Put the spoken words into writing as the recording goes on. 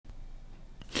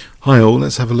Hi all,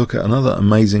 let's have a look at another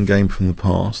amazing game from the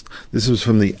past. This was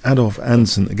from the Adolf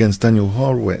Anderssen against Daniel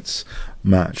Harrwitz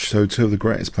match. So two of the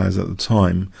greatest players at the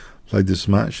time played this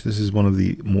match. This is one of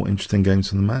the more interesting games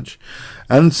from the match.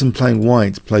 Anderssen playing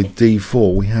white played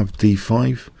d4. We have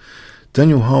d5.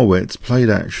 Daniel Harrwitz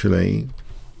played actually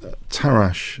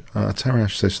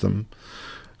Tarrasch system.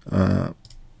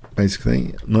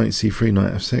 Basically, knight c3,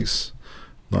 knight f6,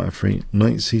 knight f3,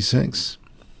 knight c6.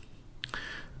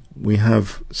 We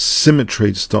have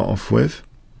symmetry to start off with,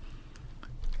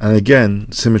 and again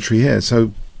symmetry here,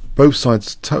 so both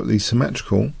sides totally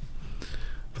symmetrical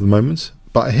for the moment.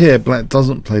 But here black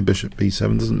doesn't play bishop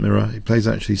b7, doesn't mirror, he plays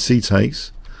actually c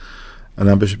takes and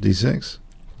now bishop d6.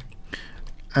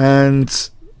 And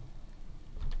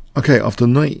okay, after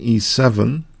knight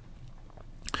e7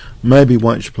 maybe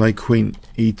white should play queen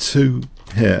e2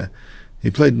 here.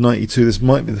 He played knight e2. This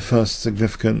might be the first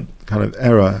significant kind of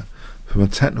error from a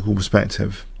technical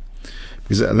perspective,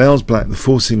 because it allows black the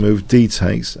forcing move d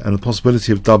takes and the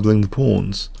possibility of doubling the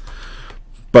pawns.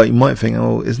 But you might think,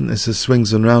 oh, isn't this a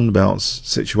swings and roundabouts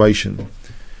situation?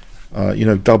 You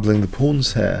know, doubling the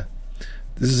pawns here.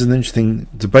 This is an interesting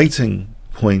debating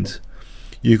point.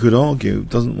 You could argue,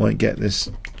 doesn't white get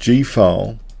this g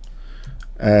file,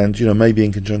 and you know, maybe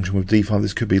in conjunction with d5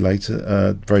 this could be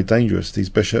later very dangerous, these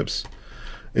bishops.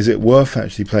 Is it worth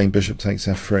actually playing bishop takes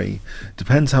f3?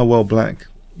 Depends how well black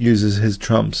uses his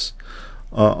trumps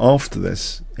after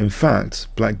this. In fact,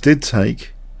 black did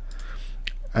take,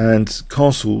 and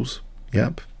castles,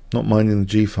 yep, not minding the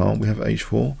g file, we have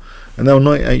h4, and now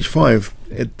knight h5.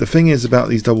 The thing is about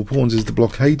these double pawns is the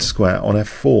blockade square on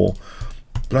f4.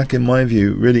 Black, in my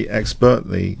view, really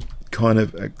expertly kind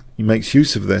of makes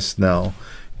use of this now,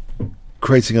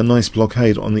 creating a nice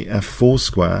blockade on the f4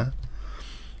 square.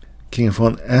 King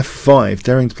f1, f5,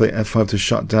 daring to play f5 to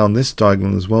shut down this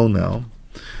diagonal as well now,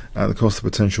 at the cost of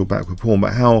potential backward pawn.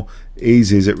 But how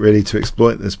easy is it really to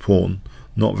exploit this pawn?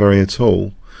 Not very at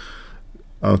all.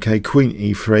 Okay, queen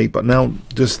e3, but now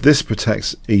just this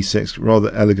protects e6 rather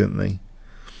elegantly,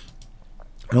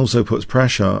 and also puts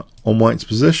pressure on white's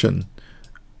position,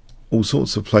 all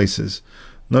sorts of places.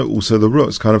 Note also the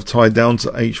rook's kind of tied down to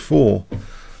h4.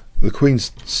 The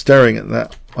queen's staring at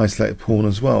that isolated pawn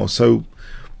as well. So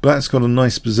black's got a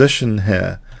nice position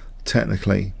here,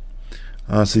 technically.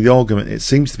 So the argument, it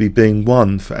seems to be being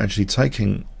won for actually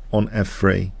taking on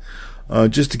f3.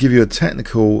 Just to give you a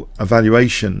technical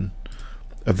evaluation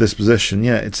of this position,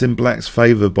 yeah, it's in black's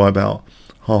favour by about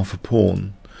half a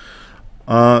pawn.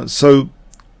 So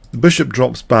the bishop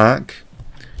drops back,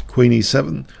 queen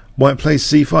e7. White plays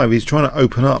c5. He's trying to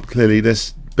open up, clearly,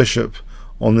 this bishop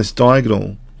on this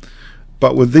diagonal.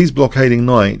 But with these blockading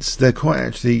knights, they're quite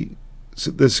actually...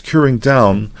 they're securing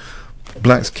down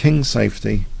black's king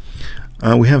safety.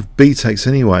 We have b takes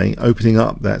anyway, opening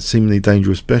up that seemingly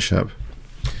dangerous bishop.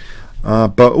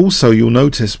 But also you'll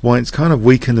notice white's kind of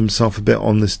weakened himself a bit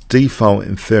on this d file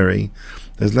in theory.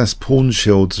 There's less pawn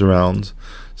shields around,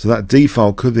 so that d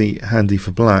file could be handy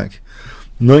for black.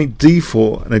 Knight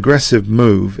d4, an aggressive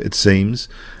move, it seems.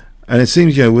 And it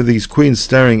seems, you know, with these queens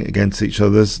staring against each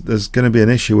other, there's going to be an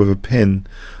issue with a pin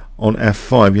on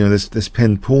f5, you know, this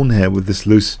pinned pawn here with this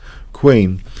loose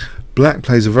queen. Black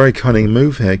plays a very cunning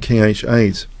move here, king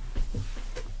h8.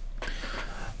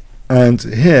 And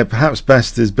here, perhaps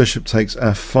best is bishop takes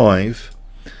f5.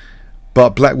 But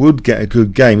black would get a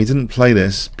good game. He didn't play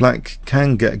this. Black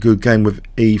can get a good game with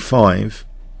e5.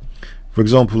 For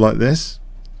example, like this,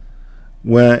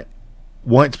 where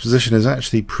white's position is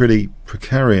actually pretty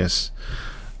precarious.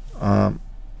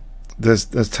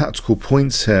 There's tactical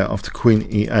points here after queen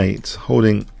e8,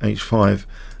 holding h5,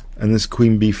 and this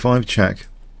queen b5 check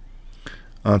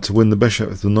to win the bishop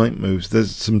if the knight moves.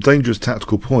 There's some dangerous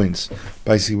tactical points,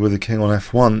 basically with the king on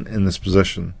f1 in this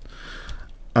position.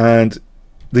 And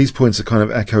these points are kind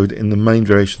of echoed in the main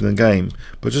variation of the game.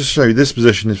 But just to show you, this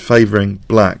position is favouring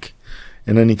black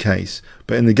in any case.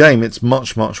 But in the game, it's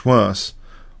much, much worse.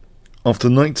 After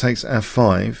knight takes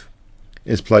f5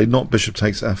 is played, not bishop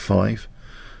takes f5,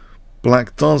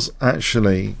 black does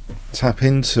actually tap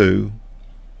into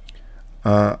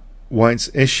white's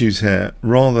issues here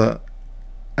rather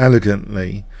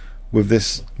elegantly with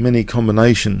this mini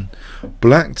combination.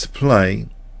 Black to play.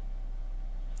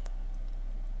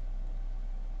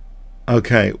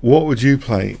 Okay, what would you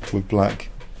play with black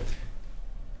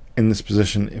in this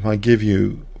position if I give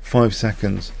you 5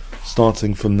 seconds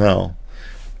starting from now?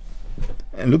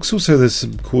 It looks also there's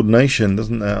some coordination,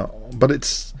 doesn't there? But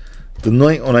it's the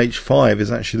knight on h5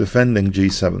 is actually defending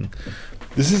g7.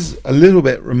 This is a little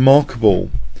bit remarkable.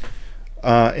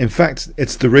 In fact,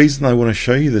 it's the reason I want to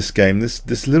show you this game.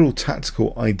 This little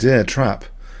tactical idea trap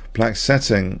Black's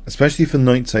setting, especially for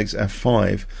knight takes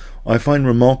f5, I find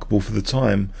remarkable for the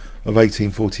time of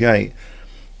 1848,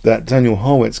 that Daniel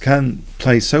Harrwitz can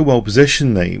play so well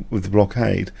positionally with the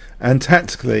blockade and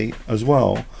tactically as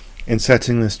well in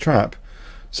setting this trap.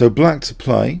 So black to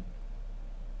play.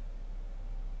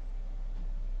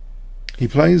 He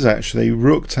plays actually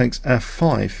rook takes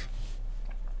f5.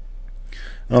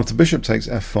 And after bishop takes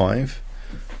f5,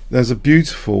 there's a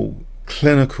beautiful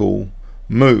clinical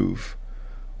move,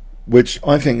 which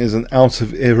I think is an out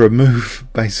of era move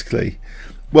basically.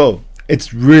 Well,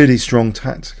 it's really strong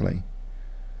tactically.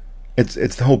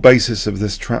 It's the whole basis of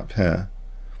this trap here.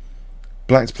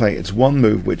 Black's play, it's one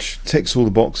move which ticks all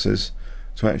the boxes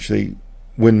to actually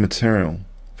win material.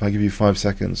 If I give you 5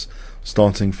 seconds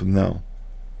starting from now.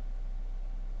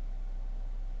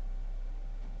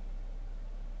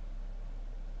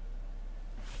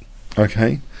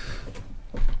 Okay,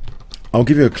 I'll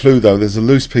give you a clue though. There's a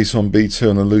loose piece on b2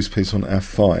 and a loose piece on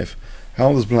f5.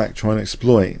 How does black try and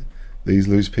exploit these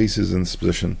loose pieces in this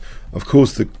position? Of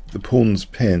course the pawn's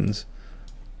pinned,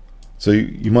 so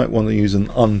you might want to use an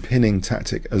unpinning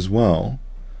tactic as well.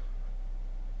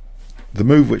 The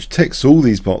move which ticks all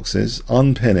these boxes,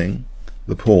 unpinning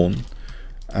the pawn,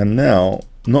 and now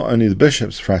not only the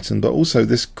bishop's threatened, but also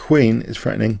this queen is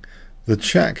threatening the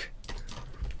check.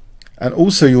 And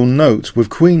also you'll note with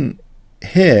queen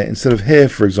here instead of here,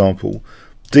 for example,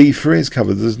 d3 is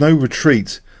covered. There's no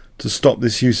retreat to stop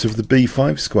this use of the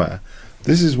b5 square.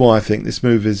 This is why I think this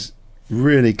move is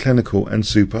really clinical and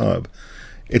superb.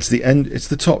 It's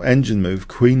the top engine move,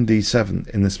 queen d7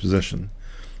 in this position.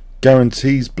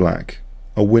 Guarantees black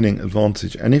a winning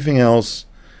advantage. Anything else,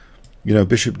 you know,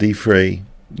 bishop d3,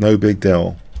 no big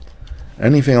deal.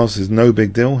 Anything else is no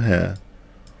big deal here.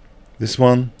 This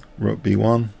one, rook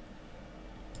b1.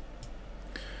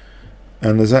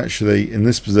 And there's actually, in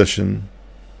this position,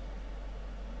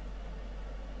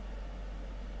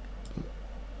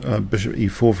 bishop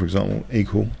e4, for example,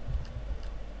 equal.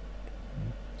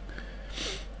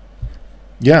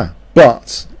 Yeah,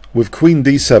 but with queen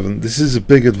d7, this is a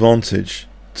big advantage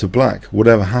to black.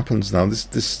 Whatever happens now,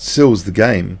 this seals the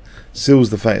game, seals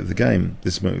the fate of the game,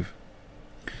 this move.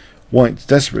 White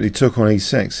desperately took on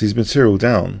e6, his material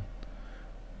down.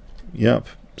 Yep,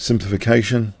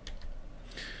 simplification.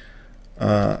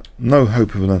 No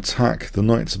hope of an attack. The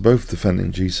knights are both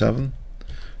defending g7.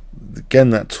 Again,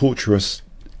 that torturous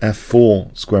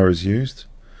f4 square is used.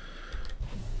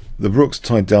 The rook's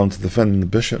tied down to defending the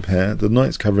bishop here. The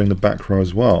knight's covering the back row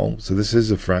as well, so this is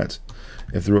a threat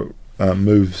if the rook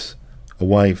moves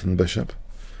away from the bishop.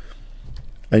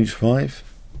 h5.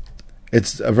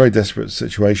 It's a very desperate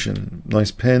situation.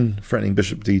 Nice pin, threatening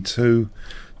bishop d2.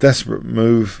 Desperate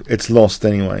move. It's lost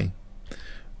anyway.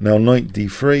 Now knight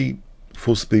d3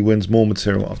 forcibly wins more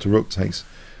material after rook takes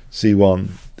c1.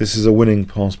 This is a winning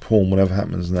pass pawn, whatever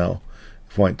happens now.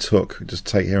 If white took, just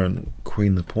take here and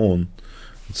queen the pawn,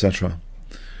 etc.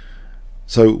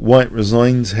 So white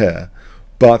resigns here.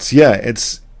 But yeah,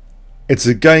 it's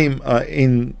a game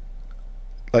in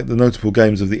like the notable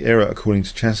games of the era according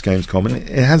to ChessGames.com, and it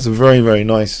has a very, very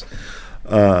nice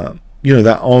you know,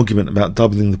 that argument about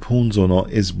doubling the pawns or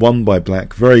not is won by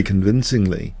black very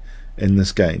convincingly in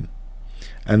this game.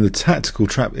 And the tactical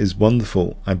trap is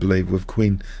wonderful, I believe, with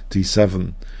queen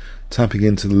d7, tapping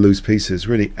into the loose pieces.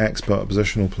 Really expert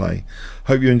positional play.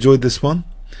 Hope you enjoyed this one.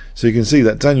 So you can see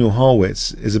that Daniel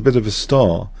Harrwitz is a bit of a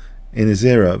star in his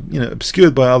era, you know,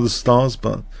 obscured by other stars,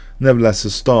 but nevertheless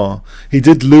a star. He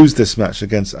did lose this match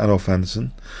against Adolf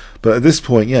Anderssen, but at this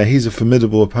point, yeah, he's a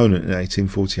formidable opponent in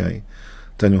 1848.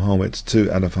 Daniel Harrwitz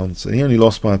to Adolf Anderssen. He only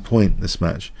lost by a point this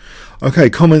match. Okay,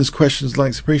 comments, questions,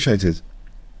 likes appreciated.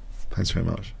 Thanks very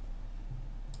much.